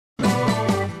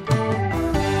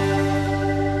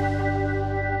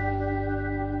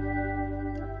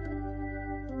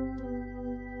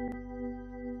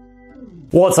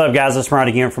What's up, guys? It's Ryan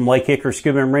again from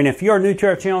LakeHickoryScuba and Marine. If you are new to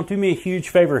our channel, do me a huge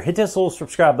favor, hit this little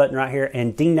subscribe button right here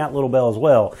and ding that little bell as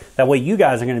well. That way you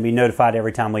guys are going to be notified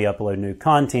every time we upload new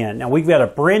content. Now, we've got a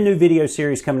brand new video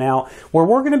series coming out where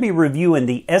we're going to be reviewing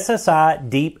the SSI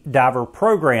Deep Diver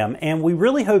Program, and we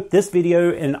really hope this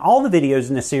video and all the videos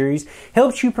in this series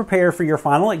helps you prepare for your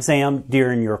final exam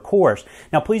during your course.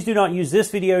 Now, please do not use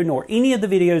this video nor any of the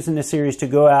videos in this series to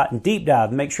go out and deep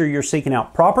dive. Make sure you're seeking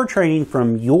out proper training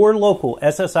from your local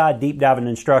SSI Deep Diving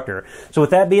Instructor. So with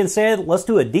that being said, let's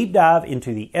do a deep dive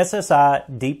into the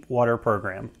SSI Deep Water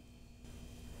Program.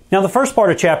 Now, the first part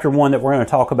of Chapter 1 that we're going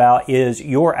to talk about is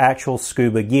your actual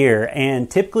scuba gear. And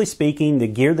typically speaking, the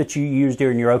gear that you use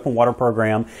during your open water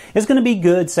program is going to be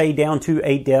good, say, down to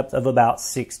a depth of about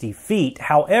 60 feet.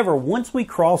 However, once we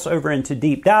cross over into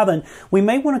deep diving, we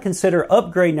may want to consider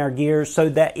upgrading our gear so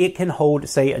that it can hold,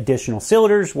 say, additional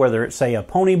cylinders, whether it's, say, a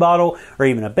pony bottle or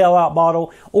even a bailout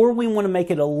bottle, or we want to make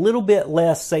it a little bit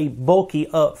less, say, bulky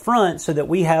up front so that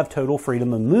we have total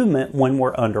freedom of movement when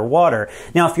we're underwater.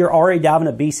 Now, if you're already diving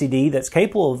a BCD that's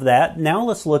capable of that, now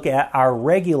let's look at our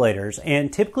regulators.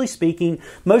 And typically speaking,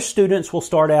 most students will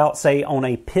start out, say, on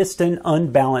a piston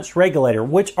unbalanced regulator,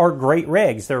 which are great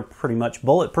regs. They're pretty much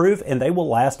bulletproof and they will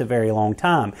last a very long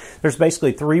time. There's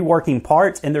basically 3 working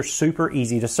parts and they're super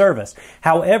easy to service.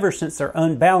 However, since they're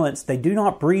unbalanced, they do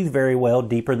not breathe very well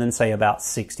deeper than, say, about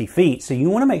 60 feet. So you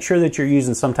want to make sure that you're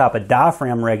using some type of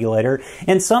diaphragm regulator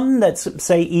and something that's,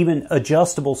 say, even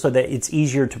adjustable so that it's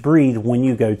easier to breathe when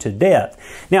you go to depth.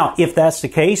 Now, if that's the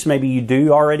case, maybe you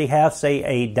do already have, say,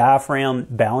 a diaphragm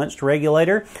balanced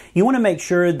regulator, you want to make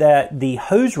sure that the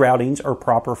hose routings are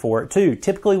proper for it too.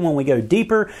 Typically, when we go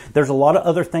deeper, there's a lot of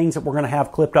other things that we're going to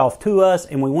have clipped off to us,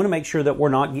 and we want to make sure that we're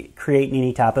not creating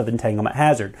any type of entanglement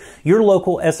hazard. Your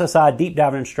local SSI Deep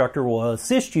Diving Instructor will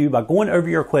assist you by going over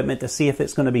your equipment to see if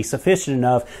it's going to be sufficient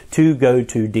enough to go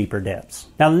to deeper depths.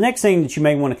 Now, the next thing that you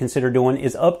may want to consider doing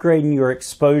is upgrading your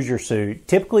exposure suit.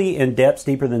 Typically, in depths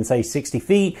deeper than, say, 60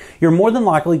 feet, you're more than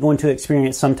likely going to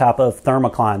experience some type of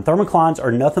thermocline. Thermoclines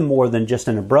are nothing more than just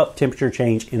an abrupt temperature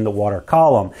change in the water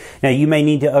column. Now, you may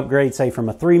need to upgrade, say, from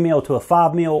a 3 mil to a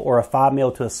 5 mil, or a 5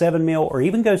 mil to a 7 mil, or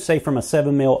even go, say, from a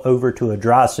 7 mil over to a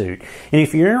dry suit. And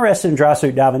if you're interested in dry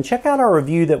suit diving, check out our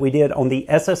review that we did on the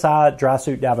SSI Dry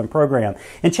Suit Diving Program.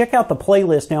 And check out the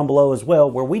playlist down below as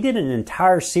well, where we did an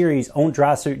entire series on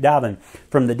dry suit diving,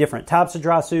 from the different types of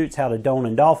dry suits, how to don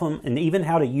and doff them, and even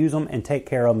how to use them and take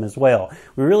care of them as well.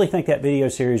 We really think that video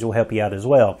series will help you out as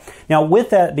well. Now, with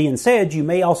that being said, you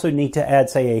may also need to add,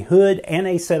 say, a hood and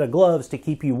a set of gloves to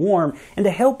keep you warm and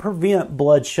to help prevent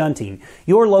blood shunting.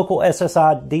 Your local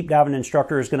SSI Deep Diving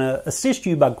Instructor is going to assist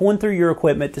you by going through your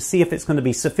equipment to see if it's going to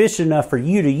be sufficient enough for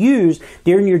you to use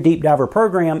during your Deep Diver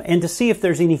program, and to see if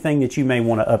there's anything that you may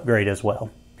want to upgrade as well.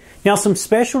 Now, some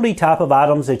specialty type of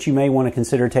items that you may want to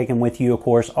consider taking with you, of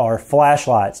course, are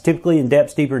flashlights. Typically, in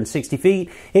depths deeper than 60 feet,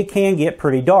 it can get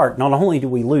pretty dark. Not only do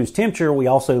we lose temperature, we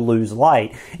also lose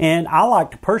light. And I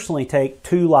like to personally take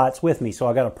 2 lights with me, so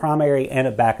I got a primary and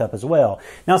a backup as well.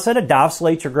 Now, a set of dive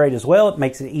slates are great as well. It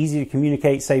makes it easy to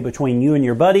communicate, say, between you and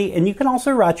your buddy, and you can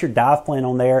also write your dive plan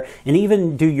on there and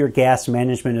even do your gas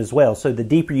management as well. So the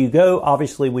deeper you go,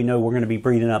 obviously we know we're going to be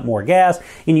breathing up more gas,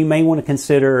 and you may want to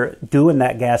consider doing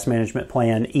that gas management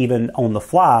plan even on the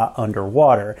fly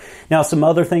underwater. Now, some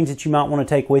other things that you might want to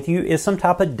take with you is some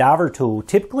type of diver tool.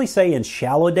 Typically, say, in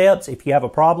shallow depths, if you have a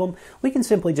problem, we can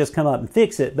simply just come up and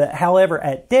fix it. But however,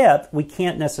 at depth, we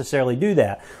can't necessarily do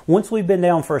that. Once we've been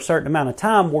down for a certain amount of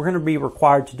time, we're going to be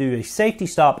required to do a safety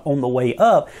stop on the way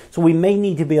up, so we may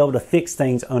need to be able to fix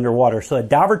things underwater. So a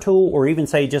diver tool, or even,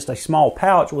 say, just a small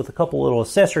pouch with a couple little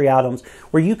accessory items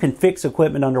where you can fix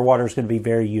equipment underwater, is going to be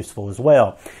very useful as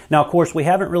well. Now, of course, we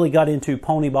haven't really got into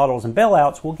pony bottles and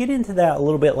bailouts. We'll get into that a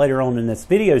little bit later on in this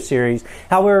video series.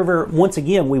 However, once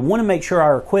again, we want to make sure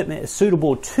our equipment is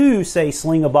suitable to, say,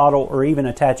 sling a bottle or even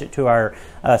attach it to our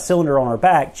cylinder on our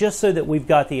back, just so that we've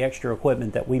got the extra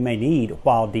equipment that we may need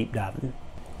while deep diving.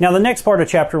 Now, the next part of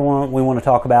Chapter 1 we want to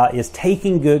talk about is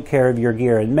taking good care of your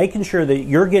gear and making sure that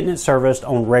you're getting it serviced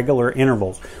on regular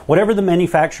intervals. Whatever the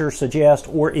manufacturer suggests,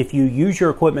 or if you use your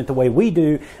equipment the way we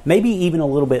do, maybe even a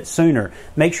little bit sooner.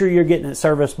 Make sure you're getting it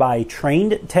serviced by a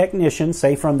trained technician,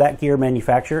 say, from that gear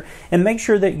manufacturer, and make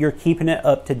sure that you're keeping it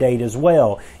up to date as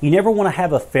well. You never want to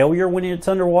have a failure when it's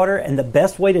underwater, and the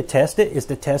best way to test it is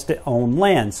to test it on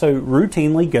land. So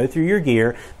routinely go through your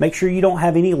gear, make sure you don't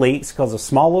have any leaks, because a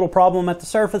small little problem at the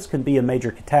surface can be a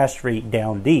major catastrophe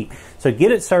down deep. So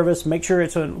get it serviced, make sure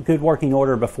it's in good working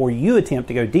order before you attempt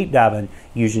to go deep diving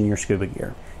using your scuba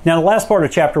gear. Now, the last part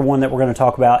of chapter 1 that we're going to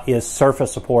talk about is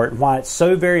surface support and why it's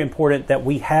so very important that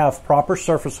we have proper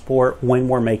surface support when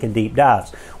we're making deep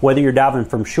dives, whether you're diving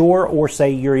from shore or say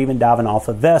you're even diving off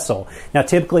a vessel. Now,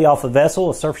 typically off a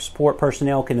vessel, a surface support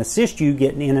personnel can assist you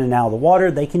getting in and out of the water.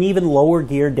 They can even lower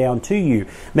gear down to you.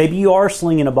 Maybe you are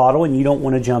slinging a bottle and you don't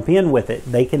want to jump in with it.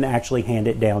 They can actually hand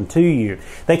it down to you.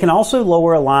 They can also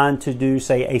lower a line to do,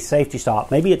 say, a safety stop.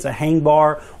 Maybe it's a hang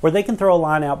bar, or they can throw a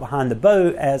line out behind the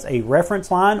boat as a reference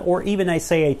line, or even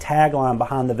a tag line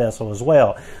behind the vessel as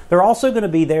well. They're also going to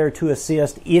be there to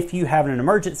assist if you have an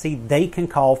emergency. They can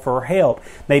call for help.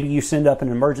 Maybe you send up an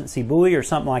emergency buoy or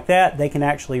something like that. They can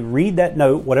actually read that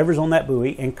note, whatever's on that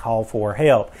buoy, and call for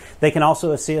help. They can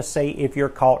also assist, say, if you're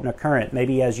caught in a current.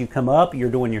 Maybe as you come up, you're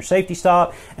doing your safety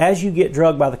stop. As you get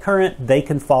drugged by the current, they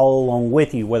can follow along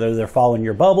with you, whether they're following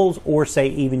your bubbles or, say,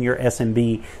 even your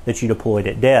SMB that you deployed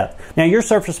at depth. Now, your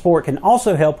surface support can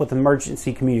also help with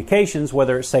emergency communications,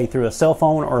 whether it's, say, through a cell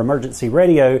phone or emergency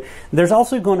radio. There's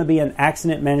also going to be an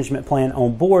accident management plan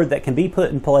on board that can be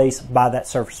put in place by that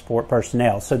surface support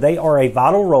personnel. So they are a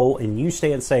vital role in you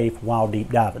staying safe while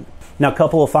deep diving. Now, a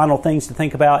couple of final things to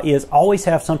think about is always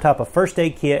have some type of first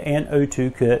aid kit and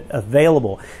O2 kit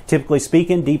available. Typically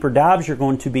speaking, deeper dives, you're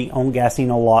going to be on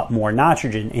gassing a lot more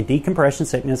nitrogen, and decompression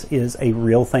sickness is a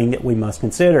real thing that we must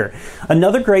consider.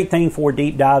 Another great thing for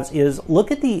deep dives is look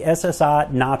at the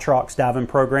SSI Nitrox diving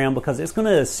program, because it's going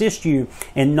to assist you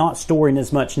in not storing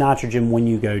as much nitrogen when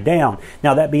you go down.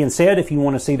 Now, that being said, if you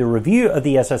want to see the review of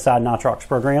the SSI Nitrox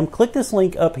program, click this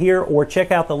link up here or check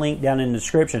out the link down in the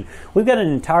description. We've got an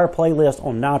entire playlist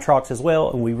on nitrox as well,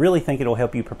 and we really think it'll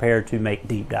help you prepare to make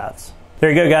deep dives. There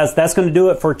you go, guys. That's going to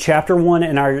do it for Chapter 1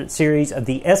 in our series of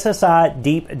the SSI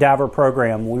Deep Diver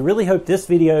Program. We really hope this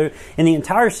video and the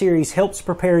entire series helps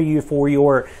prepare you for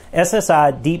your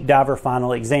SSI Deep Diver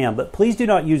final exam. But please do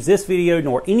not use this video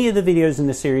nor any of the videos in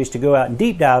this series to go out and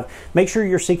deep dive. Make sure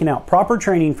you're seeking out proper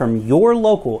training from your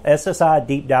local SSI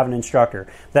Deep Diving instructor.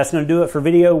 That's going to do it for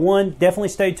video 1. Definitely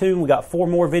stay tuned. We got 4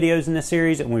 more videos in this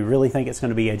series, and we really think it's going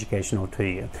to be educational to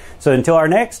you. So until our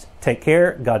next, take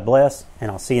care, God bless,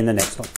 and I'll see you in the next one.